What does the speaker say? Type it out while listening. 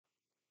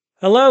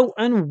Hello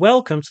and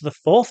welcome to the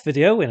fourth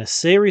video in a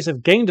series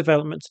of game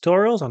development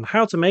tutorials on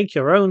how to make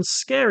your own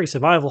scary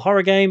survival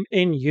horror game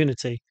in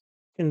Unity.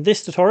 In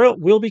this tutorial,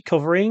 we'll be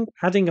covering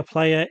adding a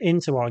player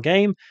into our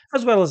game,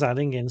 as well as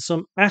adding in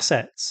some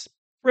assets.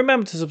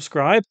 Remember to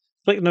subscribe,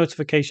 click the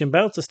notification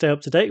bell to stay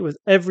up to date with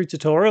every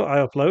tutorial I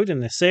upload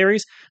in this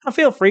series, and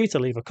feel free to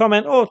leave a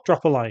comment or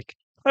drop a like.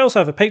 I also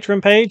have a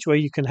Patreon page where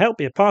you can help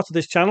be a part of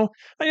this channel,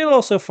 and you'll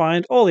also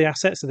find all the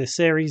assets of this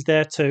series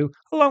there too,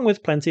 along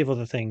with plenty of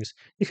other things.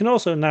 You can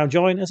also now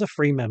join as a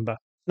free member.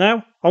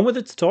 Now, on with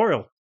the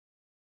tutorial.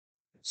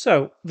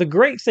 So, the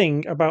great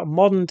thing about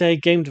modern day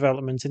game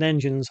development in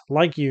engines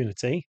like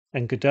Unity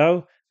and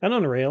Godot and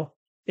Unreal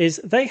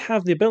is they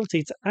have the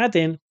ability to add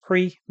in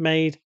pre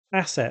made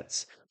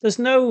assets. There's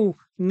no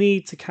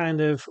need to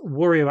kind of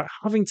worry about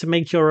having to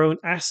make your own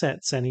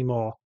assets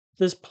anymore.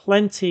 There's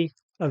plenty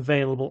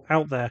available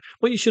out there,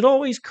 but you should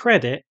always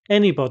credit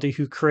anybody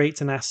who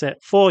creates an asset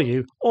for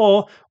you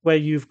or where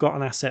you've got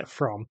an asset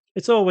from.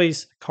 It's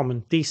always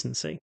common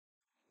decency.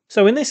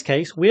 So in this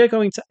case, we are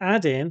going to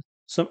add in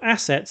some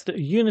assets that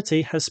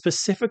Unity has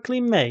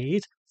specifically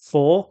made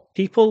for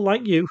people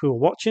like you who are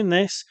watching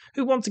this,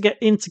 who want to get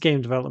into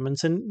game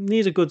development and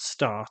need a good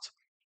start.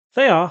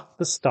 They are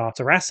the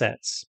starter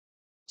assets.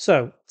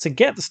 So to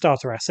get the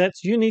starter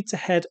assets, you need to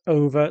head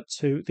over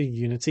to the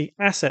Unity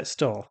Asset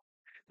Store.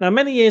 Now,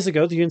 many years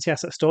ago, the Unity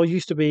Asset Store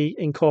used to be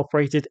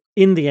incorporated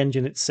in the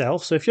engine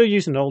itself. So if you're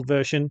using an old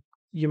version,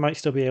 you might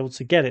still be able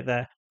to get it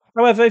there.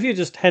 However, if you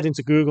just head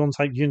into Google and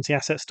type Unity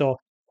Asset Store,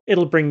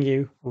 it'll bring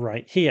you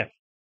right here.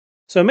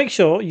 So make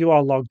sure you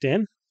are logged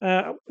in.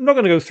 I'm not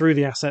going to go through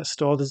the asset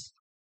store. There's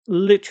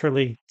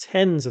literally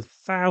tens of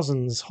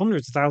thousands,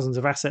 hundreds of thousands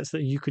of assets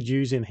that you could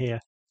use in here.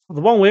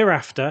 The one we're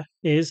after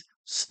is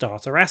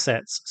starter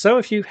assets. So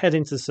if you head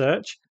into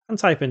search and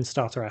type in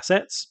starter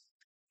assets,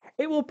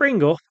 it will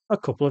bring up a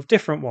couple of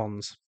different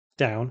ones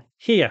down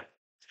here.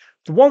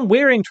 The one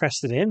we're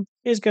interested in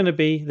is going to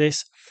be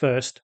this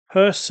first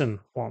person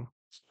one.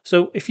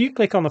 So if you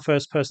click on the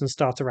first person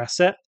starter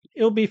asset,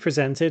 it'll be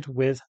presented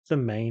with the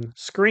main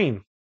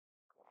screen.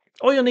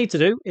 All you'll need to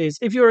do is,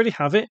 if you already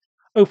have it,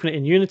 open it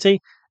in Unity.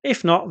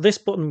 If not, this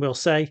button will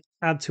say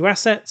Add to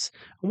Assets.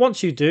 And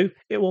once you do,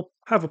 it will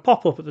have a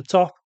pop-up at the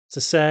top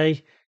to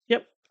say,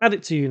 yep, add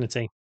it to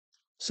Unity.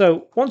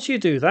 So once you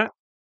do that,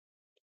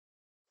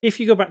 if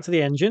you go back to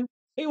the engine,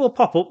 it will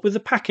pop up with the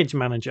Package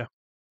Manager.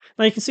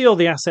 Now you can see all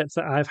the assets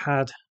that I've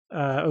had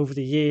over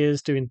the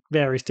years doing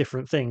various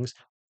different things.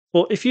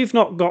 But if you've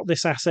not got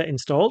this asset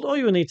installed, all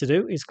you will need to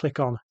do is click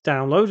on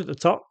Download at the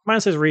top.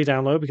 Mine says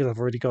Re-download because I've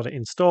already got it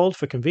installed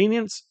for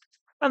convenience.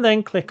 And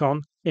then click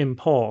on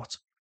Import.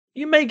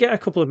 You may get a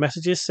couple of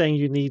messages saying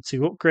you need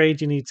to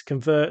upgrade, you need to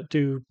convert,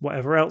 do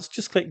whatever else.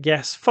 Just click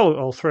Yes, follow it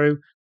all through.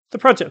 The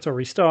project will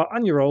restart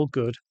and you're all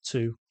good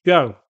to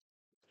go.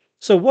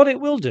 So what it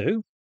will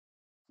do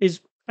is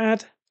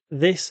add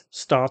this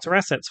starter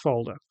assets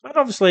folder. And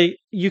obviously,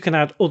 you can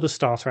add other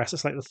starter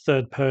assets like the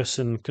third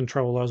person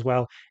controller as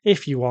well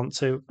if you want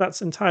to.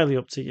 That's entirely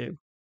up to you.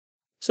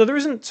 So there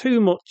isn't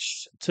too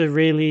much to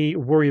really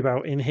worry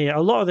about in here.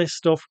 A lot of this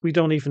stuff we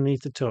don't even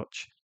need to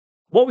touch.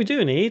 What we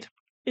do need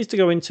is to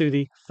go into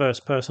the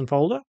first person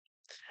folder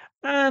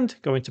and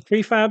go into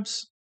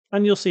prefabs,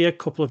 and you'll see a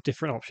couple of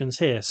different options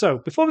here. So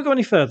before we go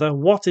any further,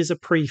 what is a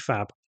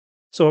prefab?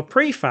 So a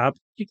prefab,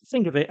 you can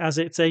think of it as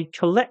it's a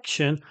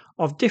collection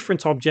of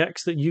different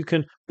objects that you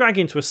can drag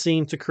into a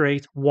scene to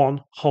create one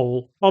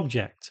whole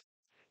object.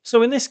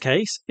 So in this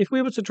case, if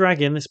we were to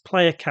drag in this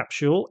player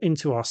capsule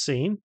into our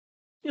scene,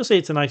 you'll see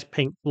it's a nice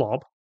pink blob.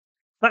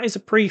 That is a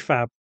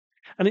prefab.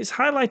 And it's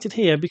highlighted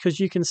here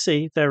because you can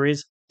see there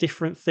is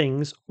different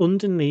things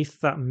underneath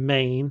that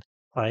main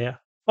player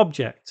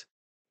object.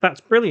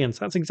 That's brilliant.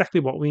 That's exactly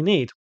what we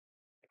need.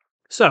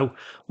 So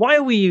why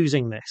are we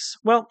using this?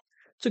 Well,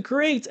 to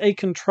create a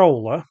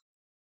controller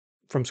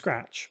from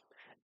scratch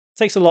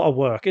takes a lot of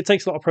work. It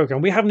takes a lot of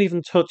programming. We haven't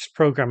even touched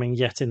programming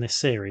yet in this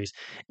series.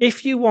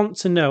 If you want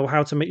to know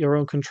how to make your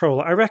own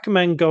controller, I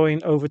recommend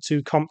going over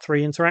to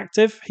Comp3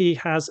 Interactive. He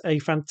has a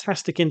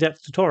fantastic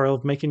in-depth tutorial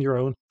of making your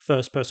own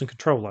first-person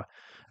controller.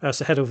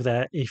 So head over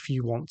there if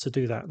you want to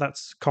do that.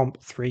 That's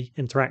Comp3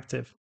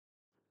 Interactive.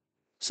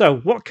 So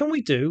what can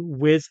we do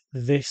with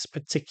this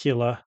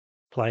particular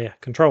player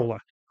controller?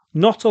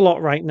 Not a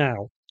lot right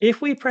now.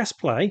 If we press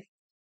play,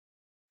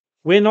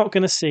 we're not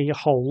going to see a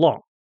whole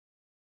lot.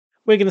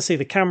 We're going to see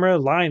the camera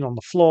lying on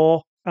the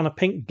floor and a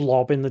pink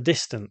blob in the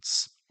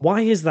distance.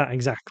 Why is that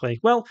exactly?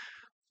 Well,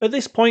 at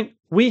this point,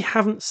 we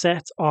haven't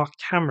set our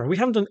camera. We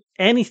haven't done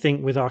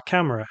anything with our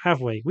camera,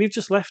 have we? We've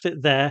just left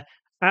it there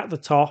at the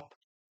top.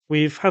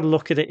 We've had a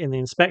look at it in the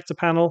inspector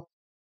panel,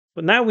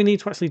 but now we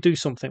need to actually do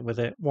something with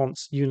it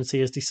once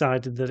Unity has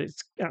decided that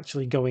it's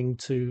actually going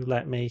to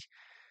let me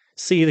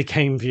see the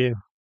game view.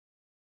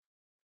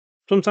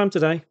 Sometime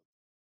today.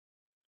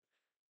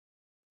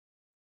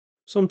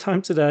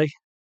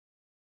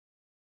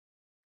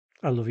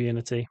 I love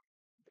Unity.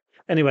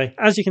 Anyway,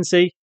 as you can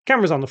see,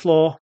 camera's on the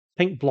floor,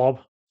 pink blob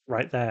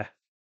right there.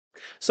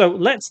 So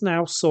let's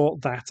now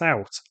sort that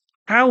out.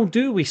 How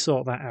do we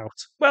sort that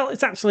out? Well,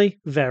 it's actually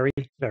very,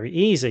 very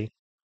easy.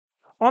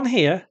 On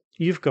here,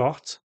 you've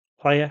got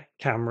player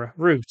camera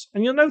root,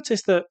 and you'll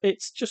notice that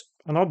it's just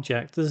an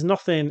object. There's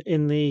nothing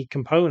in the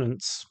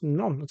components,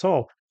 none at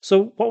all.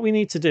 So what we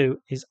need to do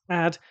is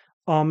add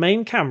our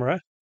main camera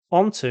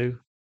onto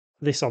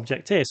this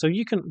object here. So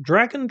you can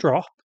drag and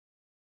drop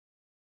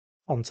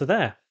onto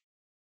there.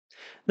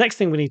 Next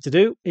thing we need to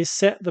do is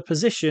set the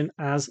position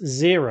as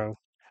 0.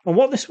 And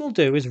what this will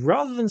do is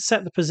rather than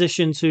set the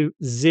position to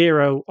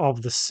 0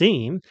 of the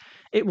scene,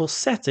 it will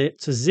set it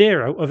to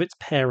 0 of its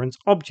parent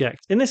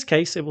object. In this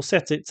case, it will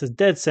set it to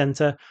dead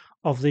center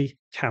of the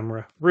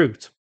camera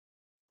root.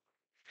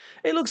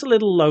 It looks a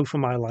little low for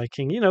my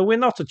liking. You know, we're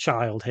not a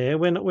child here.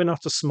 We're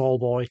not a small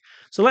boy.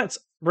 So let's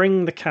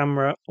bring the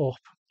camera up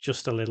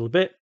just a little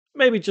bit,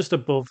 maybe just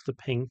above the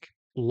pink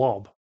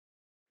blob.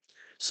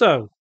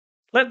 So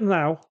let's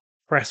now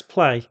press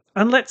play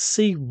and let's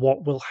see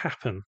what will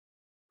happen.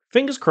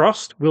 Fingers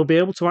crossed, we'll be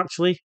able to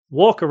actually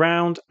walk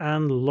around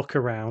and look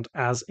around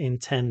as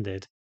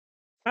intended.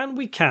 And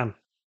we can.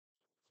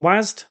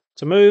 WASD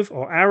to move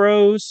or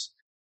arrows.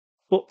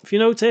 But if you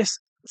notice,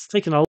 it's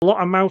taking a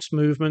lot of mouse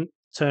movement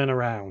to turn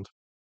around.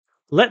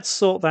 Let's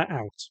sort that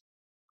out.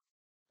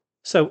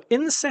 So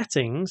in the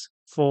settings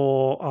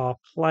for our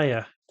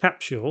player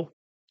capsule,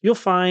 you'll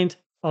find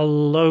a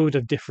load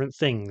of different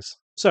things.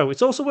 So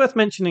it's also worth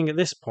mentioning at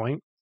this point,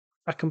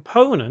 a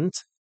component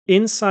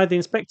inside the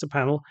inspector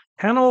panel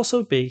can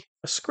also be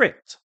a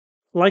script,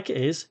 like it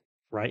is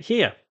right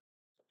here.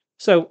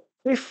 So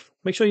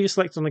make sure you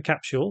select on the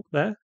capsule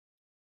there.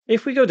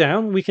 If we go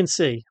down, we can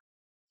see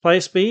player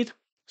speed,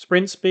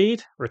 sprint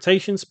speed,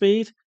 rotation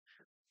speed.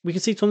 We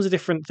can see tons of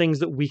different things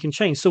that we can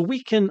change. So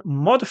we can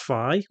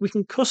modify, we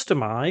can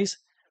customize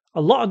a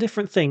lot of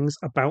different things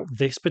about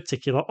this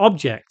particular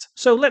object.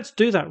 So let's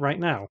do that right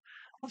now.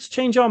 Let's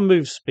change our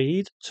move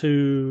speed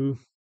to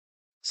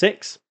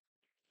 6.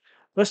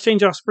 Let's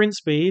change our sprint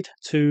speed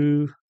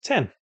to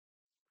 10.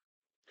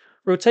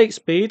 Rotate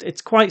speed,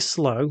 it's quite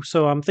slow,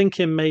 so I'm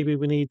thinking maybe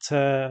we need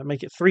to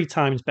make it 3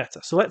 times better.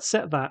 So let's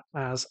set that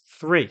as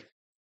 3.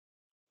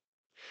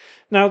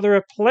 Now, there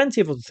are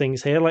plenty of other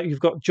things here, like you've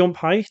got jump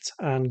height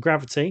and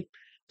gravity.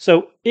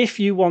 So if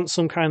you want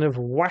some kind of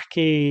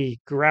wacky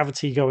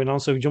gravity going on,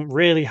 so jump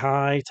really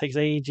high, takes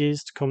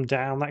ages to come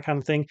down, that kind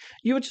of thing,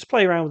 you would just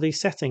play around with these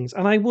settings.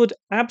 And I would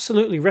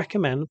absolutely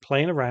recommend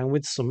playing around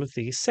with some of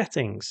these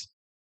settings.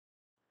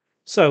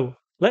 So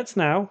let's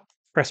now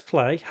press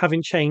play,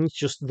 having changed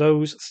just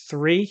those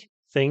 3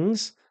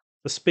 things,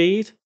 the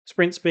speed,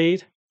 sprint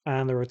speed,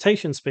 and the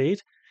rotation speed.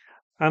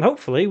 And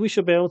hopefully we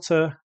should be able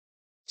to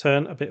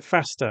turn a bit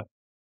faster.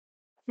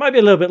 Might be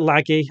a little bit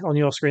laggy on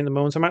your screen at the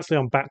moment. I'm actually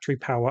on battery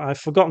power. I've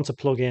forgotten to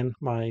plug in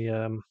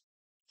my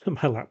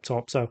my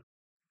laptop. So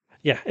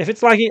yeah, if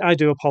it's laggy, I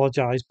do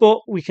apologize. But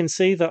we can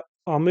see that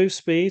our move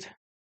speed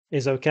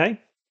is okay.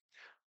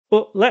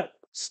 But let's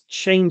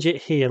change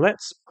it here.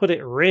 Let's put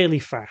it really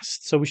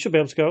fast. So we should be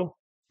able to go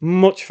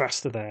much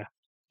faster there.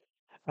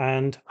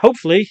 And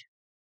hopefully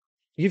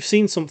you've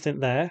seen something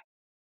there.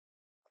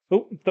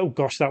 Oh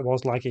gosh, that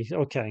was laggy.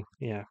 Okay,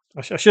 yeah.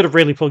 I should have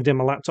really plugged in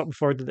my laptop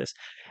before I did this.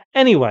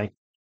 Anyway,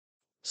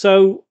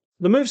 so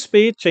the move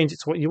speed, change it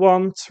to what you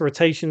want.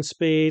 Rotation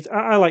speed,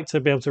 I like to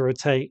be able to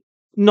rotate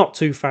not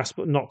too fast,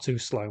 but not too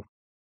slow.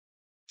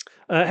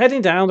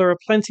 Heading down, there are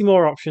plenty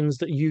more options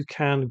that you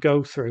can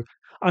go through.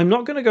 I'm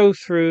not going to go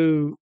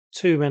through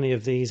too many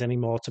of these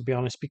anymore, to be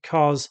honest,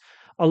 because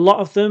a lot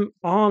of them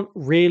aren't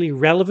really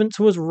relevant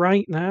to us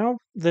right now.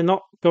 They're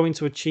not going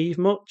to achieve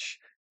much.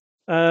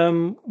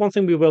 One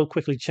thing we will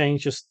quickly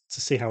change just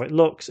to see how it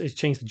looks is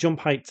change the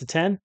jump height to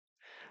 10.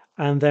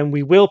 And then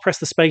we will press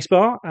the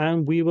spacebar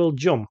and we will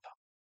jump,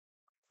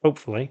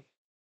 hopefully.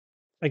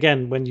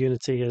 Again, when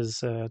Unity has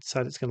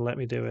decided it's going to let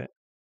me do it.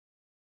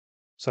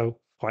 So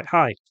quite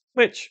high,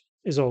 which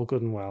is all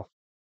good and well.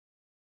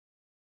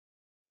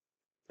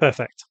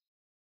 Perfect.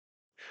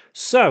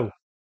 So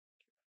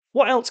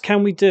what else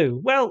can we do?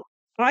 Well,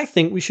 I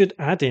think we should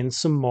add in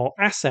some more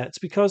assets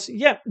because,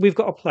 yeah, we've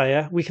got a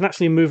player. We can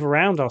actually move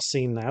around our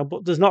scene now,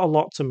 but there's not a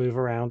lot to move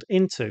around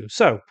into.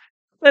 So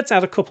let's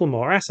add a couple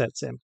more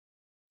assets in.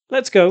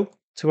 Let's go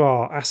to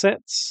our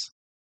assets,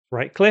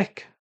 right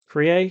click,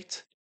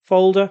 create,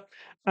 folder,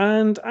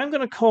 and I'm just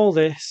going to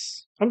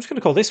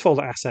call this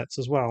folder assets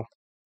as well.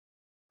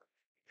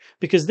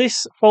 Because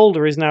this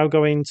folder is now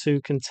going to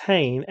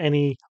contain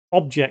any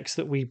objects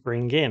that we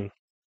bring in.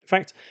 In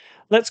fact,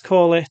 let's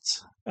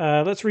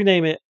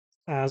rename it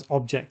as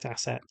object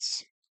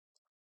assets.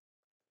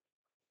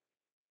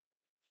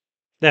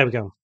 There we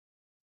go.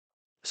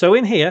 So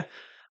in here,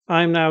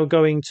 I'm now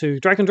going to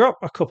drag and drop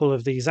a couple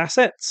of these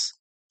assets.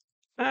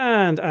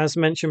 And as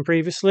mentioned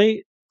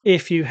previously,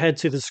 if you head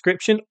to the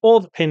description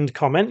or the pinned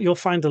comment, you'll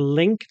find a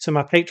link to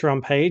my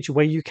Patreon page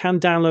where you can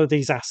download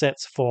these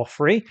assets for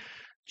free.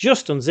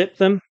 Just unzip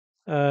them,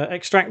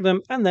 extract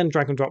them, and then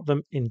drag and drop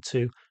them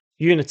into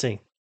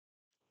Unity.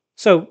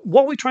 So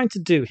what we're trying to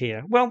do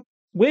here, well,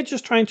 we're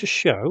just trying to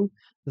show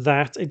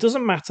that it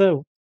doesn't matter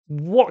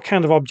what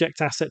kind of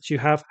object assets you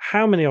have,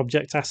 how many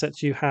object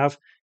assets you have,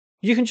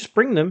 you can just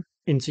bring them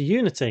into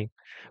Unity.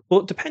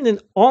 But depending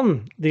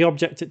on the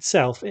object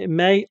itself, it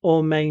may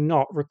or may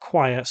not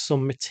require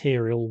some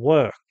material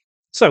work.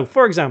 So,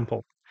 for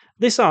example,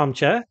 this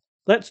armchair,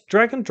 let's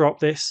drag and drop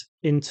this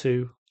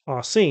into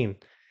our scene.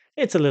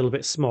 It's a little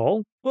bit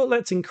small, but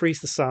let's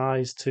increase the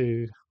size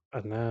to, I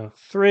don't know,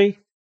 3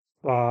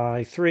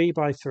 by 3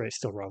 by 3. It's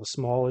still rather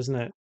small, isn't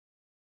it?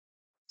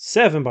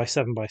 7 by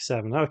 7 by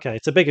 7. Okay,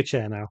 it's a bigger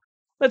chair now.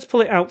 Let's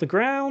pull it out the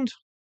ground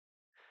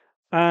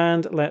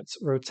and let's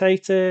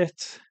rotate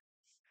it.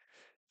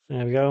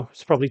 There we go.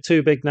 It's probably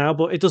too big now,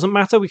 but it doesn't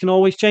matter. We can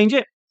always change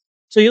it.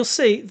 So you'll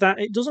see that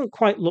it doesn't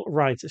quite look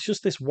right. It's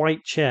just this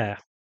white chair,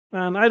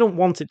 and I don't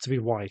want it to be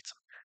white.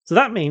 So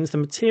that means the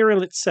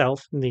material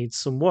itself needs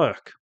some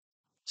work.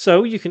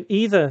 So you can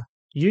either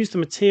use the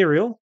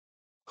material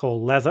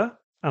called leather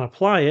and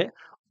apply it,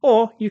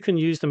 or you can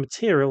use the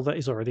material that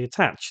is already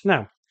attached.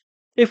 Now,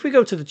 if we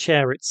go to the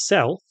chair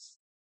itself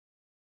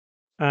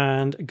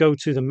and go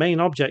to the main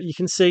object, you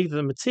can see that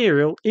the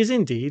material is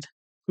indeed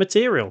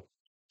material.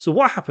 So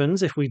what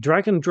happens if we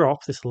drag and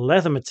drop this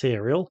leather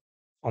material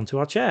onto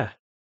our chair?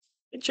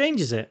 It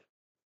changes it.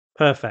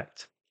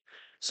 Perfect.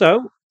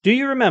 So do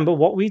you remember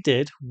what we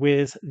did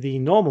with the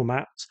normal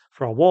maps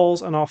for our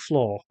walls and our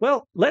floor?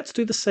 Well, let's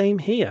do the same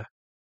here,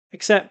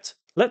 except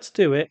let's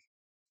do it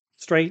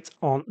straight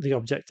on the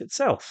object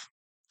itself.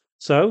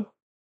 So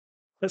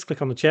let's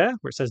click on the chair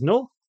where it says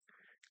null,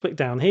 click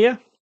down here,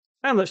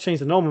 and let's change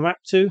the normal map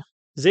to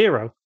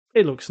 0.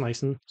 It looks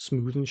nice and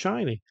smooth and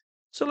shiny.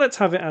 So let's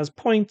have it as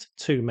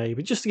 0.2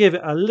 maybe, just to give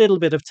it a little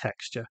bit of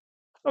texture.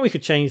 Or we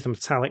could change the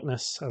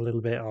metallicness, a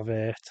little bit of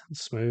it, and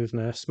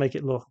smoothness, make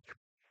it look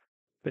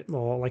a bit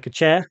more like a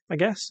chair, I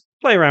guess.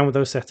 Play around with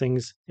those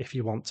settings if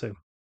you want to.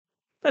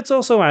 Let's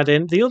also add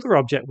in the other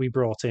object we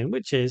brought in,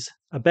 which is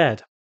a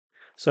bed.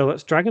 So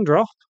let's drag and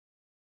drop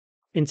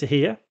into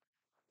here.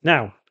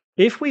 Now,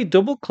 if we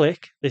double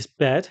click this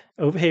bed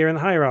over here in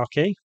the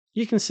hierarchy,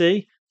 you can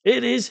see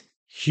it is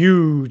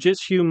huge.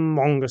 It's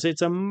humongous.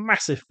 It's a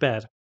massive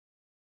bed.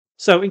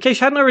 So, in case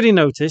you hadn't already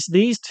noticed,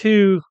 these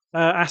two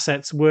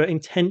assets were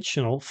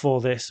intentional for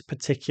this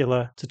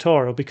particular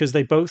tutorial because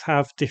they both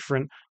have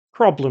different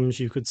problems,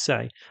 you could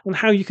say, and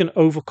how you can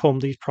overcome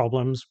these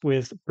problems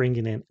with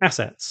bringing in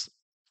assets.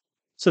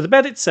 So, the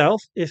bed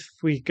itself, if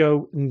we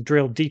go and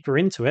drill deeper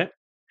into it,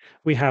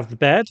 we have the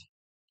bed,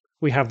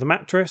 we have the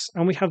mattress,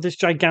 and we have this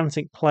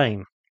gigantic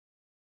plane.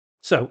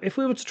 So, if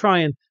we were to try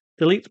and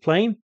delete the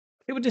plane,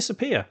 it would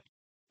disappear.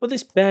 But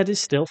this bed is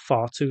still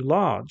far too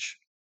large.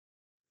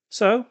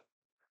 So,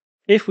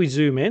 if we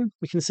zoom in,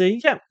 we can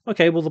see, yeah,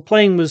 okay, well, the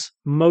plane was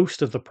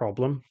most of the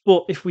problem.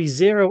 But if we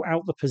zero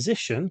out the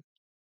position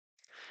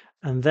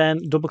and then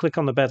double click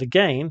on the bed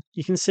again,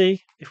 you can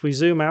see if we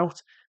zoom out,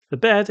 the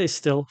bed is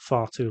still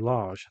far too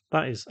large.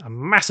 That is a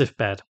massive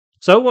bed.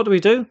 So what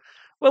do?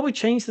 Well, we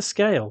change the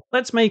scale.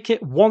 Let's make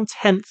it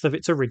 1/10 of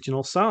its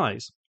original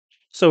size.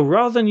 So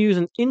rather than use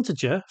an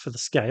integer for the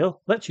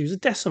scale, let's use a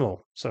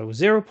decimal. So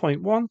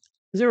 0.1,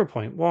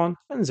 0.1,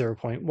 and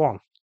 0.1.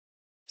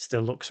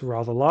 Still looks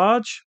rather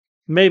large.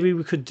 Maybe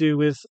we could do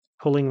with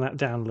pulling that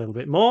down a little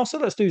bit more. So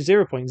let's do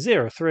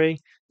 0.03,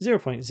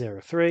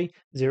 0.03,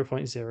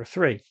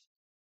 0.03.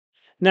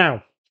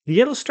 Now, the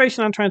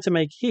illustration I'm trying to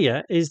make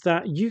here is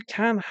that you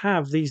can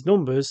have these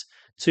numbers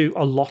to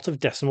a lot of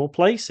decimal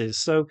places.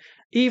 So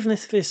even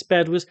if this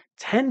bed was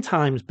 10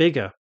 times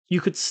bigger, you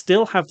could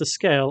still have the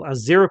scale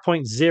as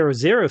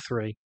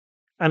 0.003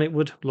 and it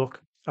would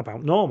look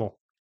about normal.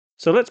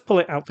 So let's pull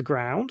it out the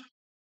ground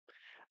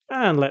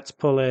and let's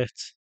pull it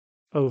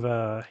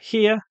over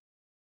here.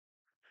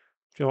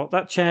 You know what?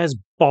 That chair's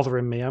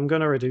bothering me. I'm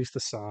going to reduce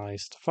the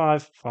size to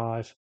 5,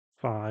 5,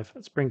 5.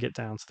 Let's bring it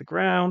down to the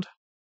ground.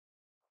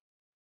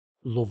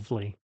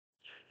 Lovely.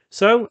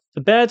 So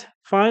the bed,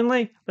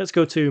 finally, let's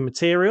go to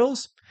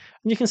materials.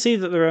 And you can see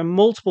that there are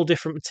multiple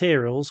different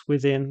materials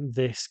within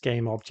this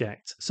game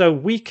object. So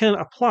we can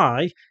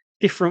apply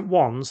different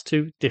ones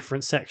to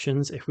different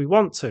sections if we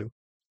want to.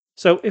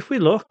 So if we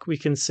look, we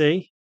can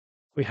see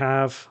we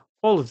have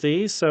all of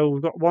these. So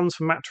we've got ones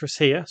for mattress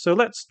here. So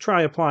let's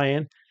try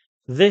applying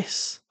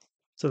this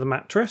to the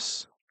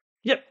mattress.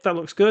 Yep, that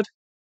looks good.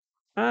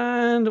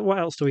 And what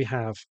else do we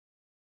have?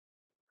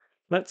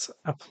 Let's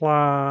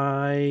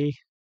apply.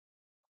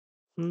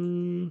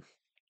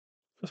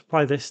 Let's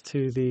apply this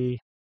to the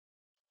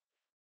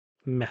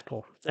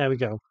metal. There we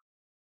go.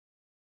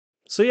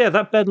 So yeah,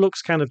 that bed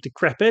looks kind of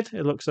decrepit.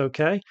 It looks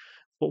okay.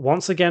 But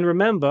once again,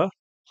 remember,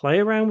 play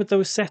around with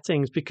those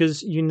settings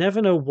because you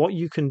never know what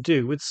you can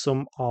do with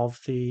some of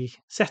the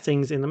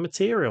settings in the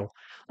material.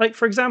 Like,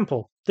 for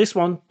example, this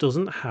one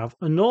doesn't have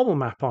a normal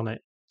map on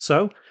it.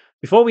 So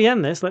before we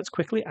end this, let's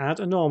quickly add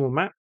a normal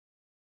map.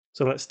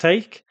 So let's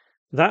take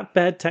that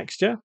bed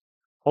texture,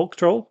 hold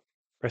Control,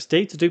 press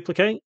D to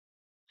duplicate,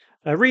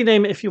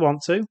 rename it if you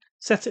want to,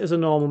 set it as a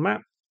normal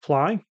map,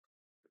 apply.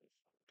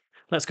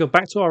 Let's go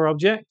back to our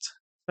object.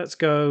 Let's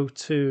go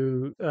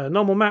to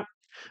normal map.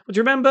 But do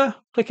you remember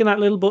clicking that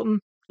little button?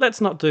 let's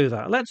not do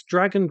that. Let's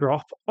drag and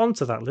drop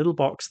onto that little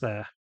box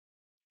there.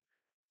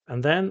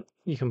 And then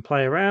you can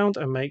play around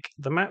and make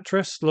the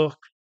mattress look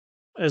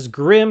as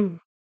grim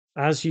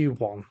as you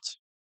want,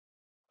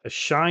 as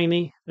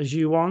shiny as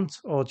you want,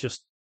 or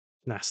just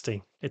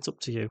nasty. It's up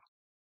to you.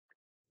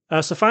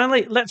 So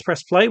finally, let's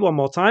press play one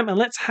more time and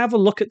let's have a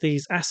look at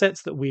these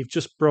assets that we've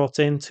just brought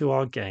into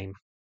our game.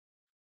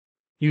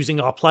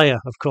 Using our player,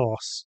 of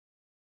course.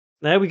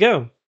 There we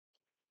go.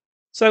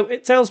 So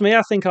it tells me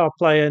I think our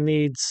player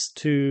needs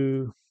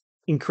to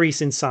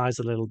increase in size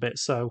a little bit.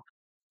 So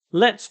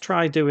let's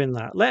try doing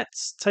that.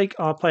 Let's take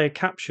our player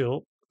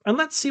capsule and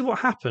let's see what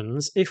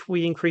happens if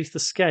we increase the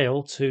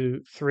scale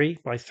to 3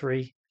 by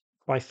 3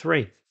 by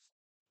 3.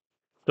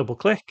 Double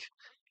click.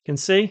 You can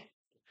see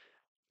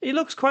it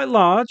looks quite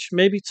large,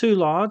 maybe too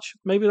large.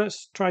 Maybe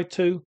let's try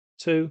 2,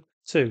 2,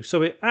 2.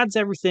 So it adds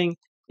everything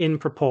in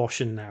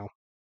proportion now.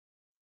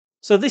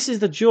 So this is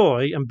the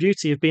joy and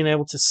beauty of being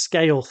able to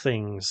scale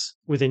things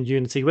within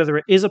Unity, whether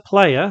it is a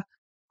player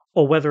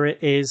or whether it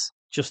is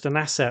just an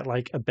asset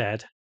like a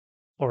bed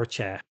or a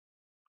chair.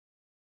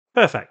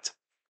 Perfect.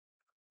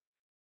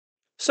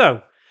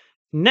 So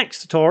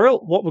next tutorial,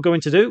 what we're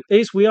going to do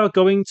is we are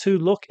going to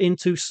look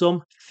into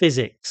some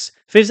physics.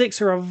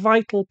 Physics are a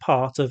vital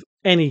part of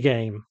any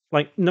game.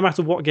 Like, no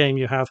matter what game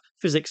you have,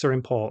 physics are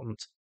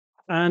important.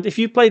 And if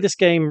you play this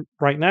game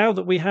right now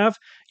that we have,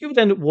 you would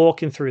end up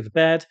walking through the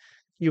bed,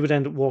 you would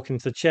end up walking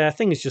to the chair.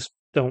 Things just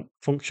don't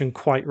function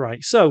quite right.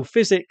 So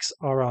physics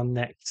are our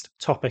next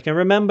topic. And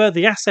remember,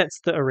 the assets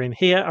that are in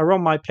here are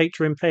on my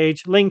Patreon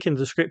page, link in the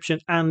description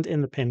and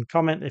in the pinned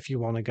comment if you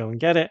want to go and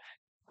get it.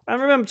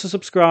 And remember to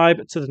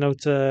subscribe to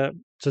the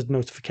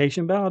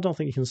notification bell. I don't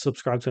think you can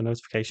subscribe to a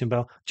notification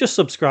bell. Just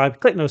subscribe,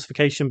 click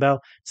notification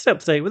bell, stay up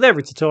to date with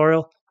every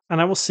tutorial,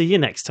 and I will see you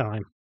next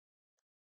time.